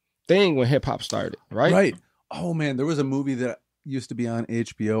thing when hip hop started, right? Right. Oh man, there was a movie that used to be on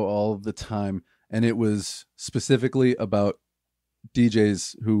HBO all the time, and it was specifically about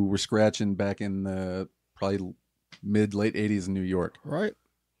DJs who were scratching back in the probably late 80s in New York. Right.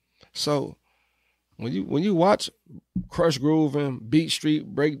 So when you watch Crush Groove and Beat Street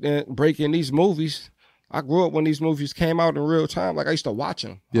breaking these movies, I grew up when these movies came out in real time. Like I used to watch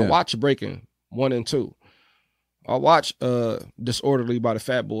them. Yeah. I watched Breaking 1 and 2. I watched Disorderly by the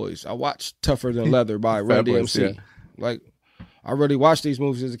Fat Boys. I watched Tougher Than Leather by Run DMC. Yeah. Like I really watched these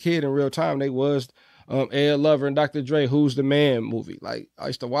movies as a kid in real time. They was Ed Lover and Dr. Dre, Who's the Man movie. Like I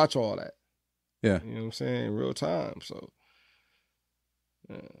used to watch all that. Yeah. You know what I'm saying? In real time. So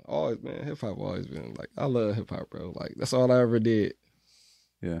always, man, hip hop always been like, I love hip hop, bro. Like that's all I ever did.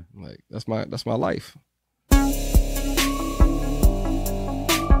 Yeah. Like that's my life.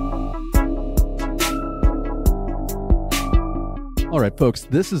 All right, folks,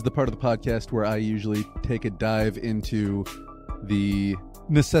 this is the part of the podcast where I usually take a dive into the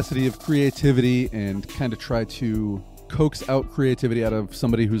necessity of creativity and kind of try to coax out creativity out of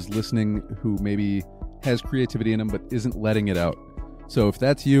somebody who's listening who maybe has creativity in them but isn't letting it out. So if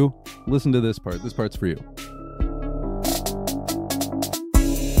that's you, listen to this part. This part's for you.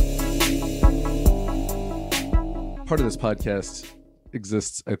 Part of this podcast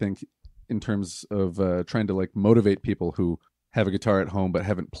exists, I think, in terms of trying to like motivate people who have a guitar at home but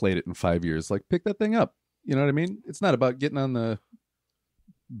haven't played it in 5 years. Like, pick that thing up. You know what I mean? It's not about getting on the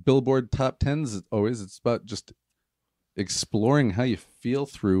Billboard top 10s always. It's about just exploring how you feel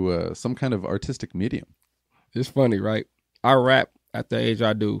through some kind of artistic medium. It's funny, right? I rap at the age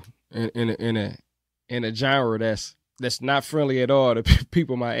I do in a genre that's not friendly at all to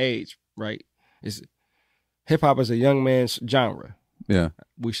people my age, right? Hip hop is a young man's genre. Yeah,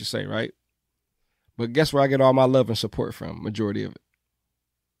 we should say, right? But guess where I get all my love and support from? Majority of it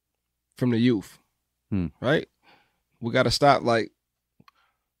from the youth, right? We got to stop. Like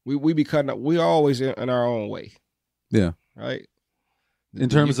we be cutting up. We are always in our own way. Yeah, right. In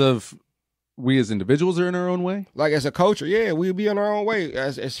terms of we as individuals are in our own way. Like as a culture, yeah, we be in our own way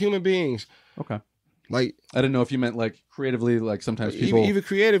as human beings. Okay. Like I didn't know if you meant like creatively. Like sometimes people even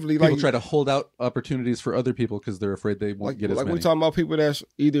creatively, people like try to hold out opportunities for other people because they're afraid they won't get as many. Like we talking about people that's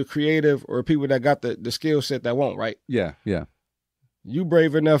either creative or people that got the skill set that won't. Right. Yeah. Yeah. You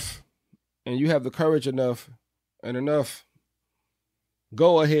brave enough, and you have the courage enough and enough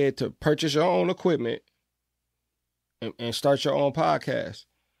go ahead to purchase your own equipment and start your own podcast.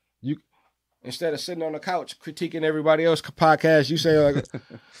 You instead of sitting on the couch critiquing everybody else's podcast, you say like,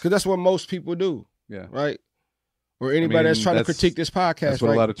 because that's what most people do. Yeah. Right. Or anybody that's trying to critique this podcast. That's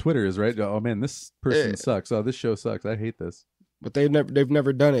what a lot of Twitter is, right? Oh man, this person sucks. Oh, this show sucks. I hate this. But they've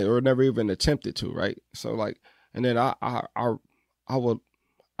never done it or never even attempted to, right? So like, and then I don't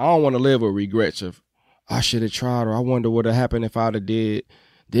want to live with regrets of I should have tried, or I wonder what would have happened if I'd have did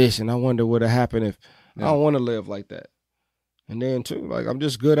this, and I wonder what would have happened if I don't want to live like that. And then too, like I'm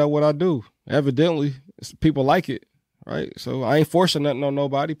just good at what I do. Evidently, people like it. Right, so I ain't forcing nothing on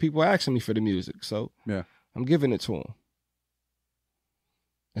nobody. People asking me for the music, so yeah, I'm giving it to them.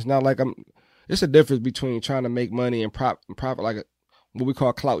 It's not like it's a difference between trying to make money and profit, like what we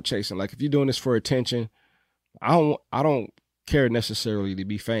call clout chasing. Like if you're doing this for attention, I don't care necessarily to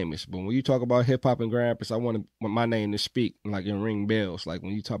be famous. But when you talk about hip hop and Grand Rapids, I want my name to speak like and ring bells. Like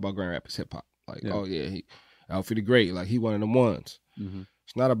when you talk about Grand Rapids hip hop, like oh yeah, Alfie DaGreat, like he one of them ones. Mm-hmm.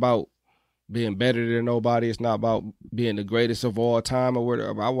 It's not about being better than nobody. It's not about being the greatest of all time or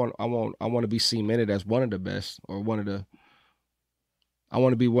whatever. I want to be cemented as one of the best, or I want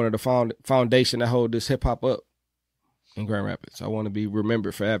to be one of the foundation that hold this hip hop up in Grand Rapids. I want to be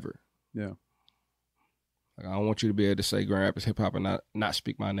remembered forever. Yeah. Like, I don't want you to be able to say Grand Rapids hip hop and not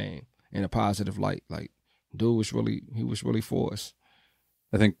speak my name in a positive light. Like, dude was really for us.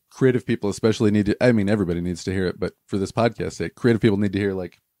 I think creative people especially need to, I mean, everybody needs to hear it, but for this podcast's sake, creative people need to hear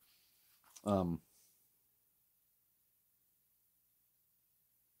like,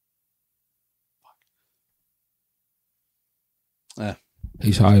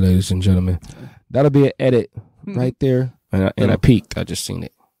 He's high, ladies and gentlemen. That'll be an edit right there. And I peaked. I just seen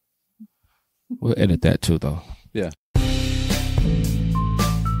it. We'll edit that too, though. Yeah.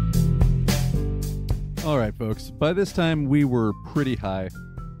 All right, folks. By this time, we were pretty high.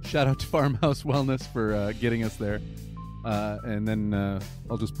 Shout out to Pharmhouse Wellness for getting us there. And then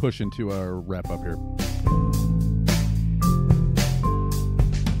I'll just push into our wrap up here.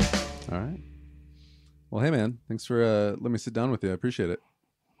 All right. Well, hey, man. Thanks for letting me sit down with you. I appreciate it.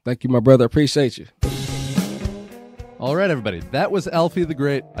 Thank you, my brother. Appreciate you. All right, everybody. That was Alfie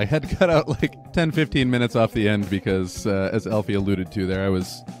DaGreat. I had to cut out like 10-15 minutes off the end because, as Alfie alluded to there, I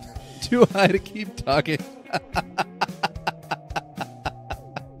was too high to keep talking.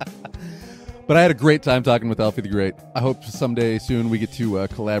 But I had a great time talking with Alfie DaGreat. I hope someday soon we get to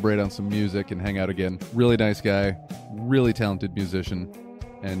collaborate on some music and hang out again. Really nice guy, really talented musician,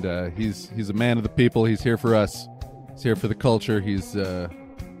 and he's a man of the people. He's here for us. He's here for the culture. He's a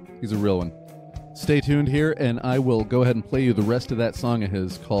real one. Stay tuned here, and I will go ahead and play you the rest of that song of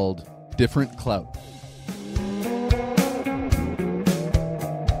his called Different Clout.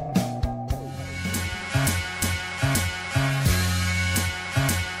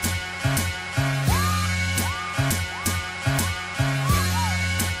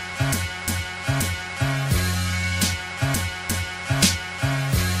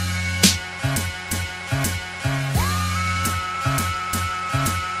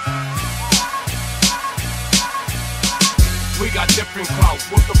 Different clout,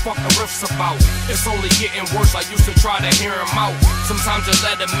 what the fuck the riff's about? It's only getting worse, I used to try to hear him out. Sometimes you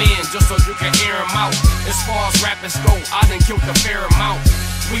let him in just so you can hear him out. As far as rappers go, I done killed a fair amount.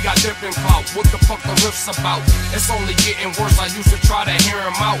 We got different clout, what the fuck the riff's about? It's only getting worse, I used to try to hear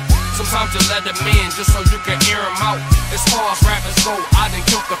him out. Sometimes you let him in just so you can hear him out. As far as rappers go, I done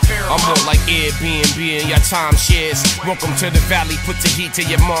killed a fair amount. I'm more like Airbnb and your time shares. Welcome to the valley, put the heat to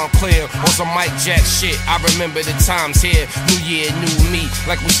your Montclair. On some Mike Jack shit, I remember the times here. New year, new me,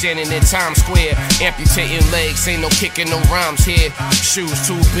 like we standing in Times Square. Amputating legs, ain't no kicking, no rhymes here. Shoes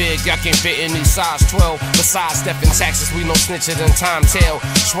too big, y'all can't fit in these size 12. Besides stepping taxes, we no snitches and time tell.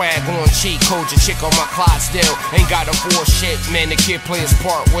 Swag on cheek, code your chick on my Clydesdale. Ain't got a for shit, man, the kid play his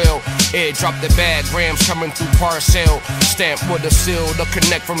part well. Airdrop the bag, grams coming through parcel. Stamp with a seal, the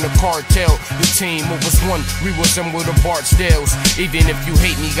connect from the cartel. The team, it was one, we was in with the Bartsdales. Even if you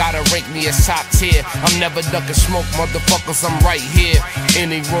hate me, gotta rank me as top tier. I'm never ducking smoke, motherfuckers, I'm right here.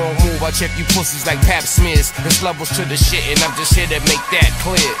 Any wrong move, I check you pussies like pap smears. There's levels to the shit, and I'm just here to make that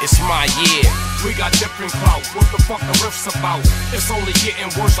clear. It's my year. We got different clout, what the fuck the riff's about? It's only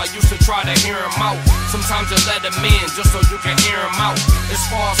getting worse, I used to try to hear him out. Sometimes you let him in just so you can hear him out. As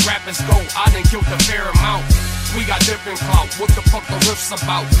far as rappers go, I done killed a fair amount. We got different clout, what the fuck the riff's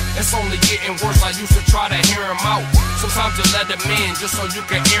about? It's only getting worse, I used to try to hear him out. Sometimes you let him in just so you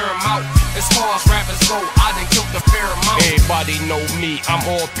can hear him out. As far as rappers go, I done killed a fair amount. Everybody know me, I'm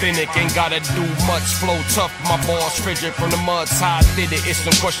authentic, ain't gotta do much. Flow tough, my balls frigid, from the mud side did it. It's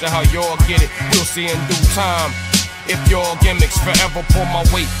no question how y'all get it, you'll see in due time. If your gimmicks forever pull my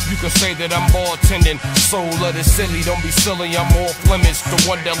weight, you can say that I'm bartending. Soul of the city, don't be silly, I'm off limits. The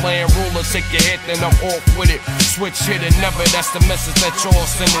Wonderland ruler, take your head, then I'm off with it. Switch hit it, never, that's the message that you're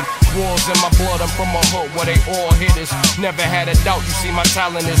sending. Wars in my blood, I'm from a hood where they all hitters. Never had a doubt, you see my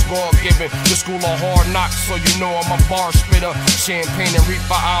talent is God-given. The school of hard knocks, so you know I'm a bar spitter. Champagne and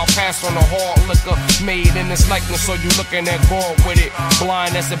reaper, I'll pass on the hard liquor. Made in this likeness, so you looking at God with it.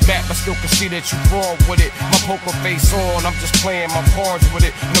 Blind as a bat, but still can see that you fraud with it. My poker face on, I'm just playing my cards with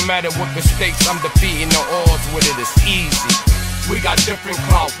it. No matter what the stakes, I'm defeating the odds with it. It's easy. We got different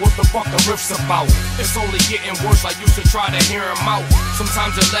clout, what the fuck the riff's about? It's only getting worse, I used to try to hear him out.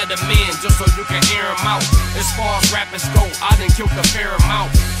 Sometimes you let him in just so you can hear him out. As far as rappers go, I done killed a fair amount.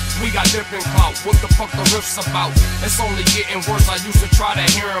 We got different clout, what the fuck the riff's about? It's only getting worse, I used to try to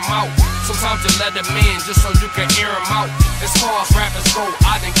hear him out. Sometimes you let him in just so you can hear him out. As far as rappers go,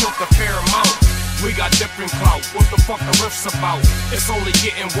 I done killed a fair amount. We got different clout, what the fuck the riff's about? It's only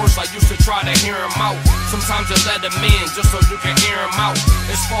getting worse, I used to try to hear him out. Sometimes you let him in just so you can hear him out.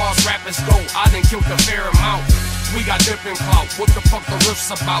 As far as rappers go, I done killed a fair amount. We got different clout, what the fuck the riff's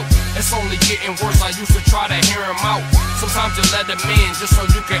about? It's only getting worse, I used to try to hear him out. Sometimes you let him in just so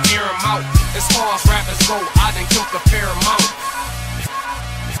you can hear him out. As far as rappers go, I done killed a fair amount.